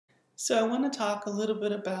So I want to talk a little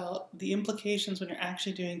bit about the implications when you're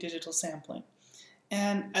actually doing digital sampling.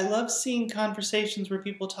 And I love seeing conversations where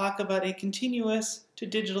people talk about a continuous to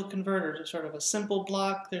digital converter, to sort of a simple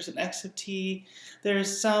block. There's an X of t,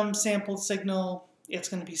 there's some sampled signal. It's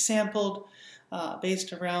going to be sampled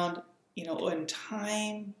based around, in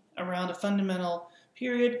time, around a fundamental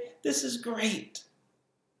period. This is great.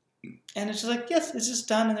 And it's just like, yes, it's just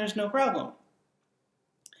done and there's no problem.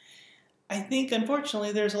 I think,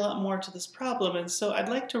 unfortunately, there's a lot more to this problem, and so I'd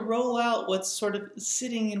like to roll out what's sort of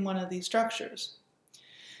sitting in one of these structures.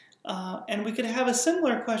 And we could have a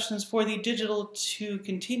similar questions for the digital to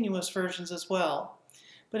continuous versions as well.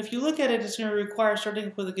 But if you look at it, it's going to require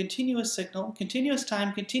starting with a continuous signal, continuous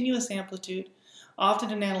time, continuous amplitude,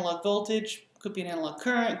 often an analog voltage, could be an analog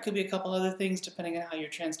current, could be a couple other things depending on how you're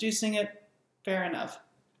transducing it. Fair enough.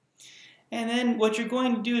 And then what you're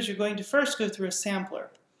going to do is you're going to first go through a sampler.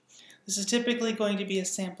 This is typically going to be a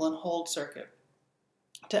sample and hold circuit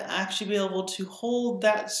to actually be able to hold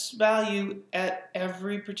that value at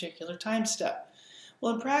every particular time step.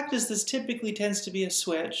 Well, in practice, this typically tends to be a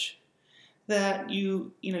switch that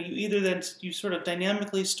you sort of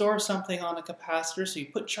dynamically store something on a capacitor. So you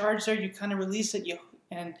put charge there, you kind of release it,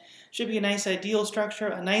 and should be a nice ideal structure,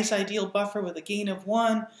 a nice ideal buffer with a gain of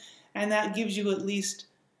 1, and that gives you at least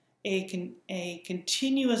a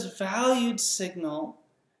continuous valued signal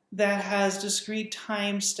that has discrete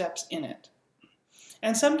time steps in it.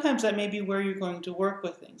 And sometimes that may be where you're going to work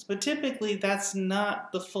with things, but typically that's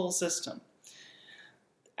not the full system.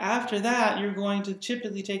 After that, you're going to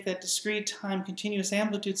typically take that discrete time continuous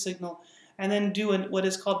amplitude signal and then do what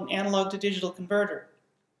is called an analog to digital converter,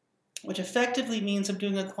 which effectively means I'm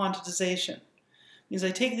doing a quantization. It means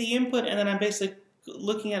I take the input and then I'm basically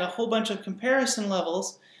looking at a whole bunch of comparison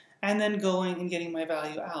levels and then going and getting my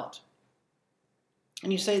value out.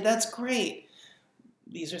 And you say, that's great.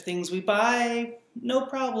 These are things we buy, no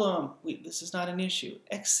problem. This is not an issue.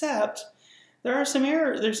 Except there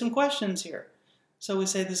are there's some questions here. So we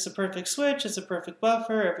say this is a perfect switch, it's a perfect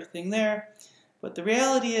buffer, everything there. But the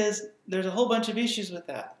reality is there's a whole bunch of issues with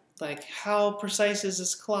that. Like, how precise is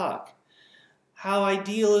this clock? How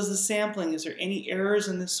ideal is the sampling? Is there any errors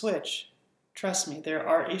in the switch? Trust me, there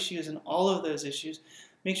are issues in all of those issues.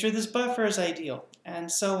 Make sure this buffer is ideal,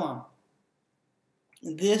 and so on.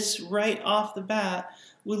 This, right off the bat,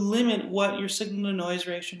 will limit what your signal-to-noise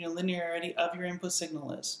ratio and your linearity of your input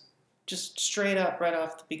signal is. Just straight up, right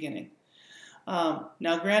off the beginning. Now,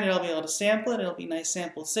 granted, I'll be able to sample it. It'll be a nice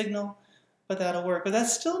sampled signal, but that'll work. But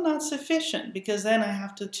that's still not sufficient, because then I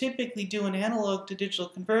have to typically do an analog to digital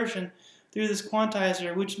conversion through this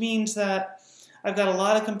quantizer, which means that I've got a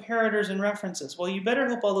lot of comparators and references. Well, you better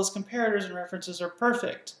hope all those comparators and references are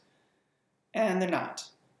perfect, and they're not.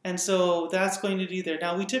 And so that's going to be there.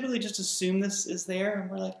 Now, we typically just assume this is there, and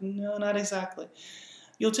we're like, no, not exactly.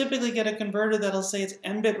 You'll typically get a converter that'll say it's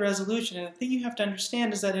n-bit resolution, and the thing you have to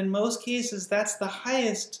understand is that in most cases, that's the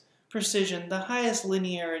highest precision, the highest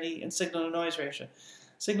linearity in signal-to-noise ratio.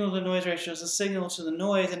 Signal-to-noise ratio is a signal to the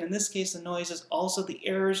noise, and in this case, the noise is also the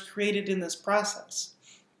errors created in this process.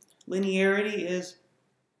 Linearity is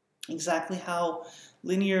exactly how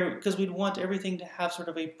linear, because we'd want everything to have sort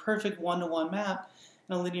of a perfect one-to-one map,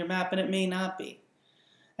 a linear map, and it may not be.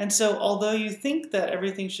 And so although you think that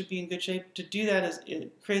everything should be in good shape, to do that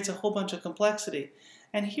it creates a whole bunch of complexity.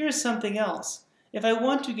 And here's something else. If I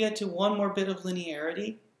want to get to one more bit of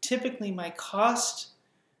linearity, typically my cost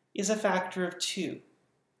is a factor of 2,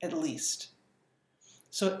 at least.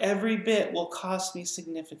 So every bit will cost me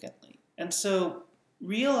significantly. And so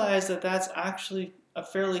realize that that's actually a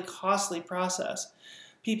fairly costly process.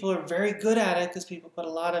 People are very good at it because people put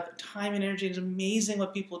a lot of time and energy. It's amazing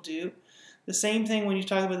what people do. The same thing when you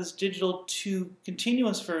talk about this digital to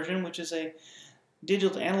continuous version, which is a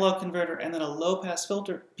digital to analog converter and then a low-pass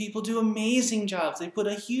filter. People do amazing jobs. They put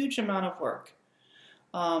a huge amount of work.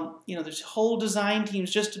 There's whole design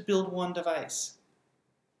teams just to build one device.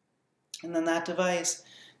 And then that device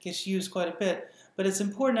gets used quite a bit. But it's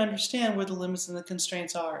important to understand where the limits and the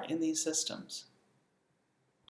constraints are in these systems.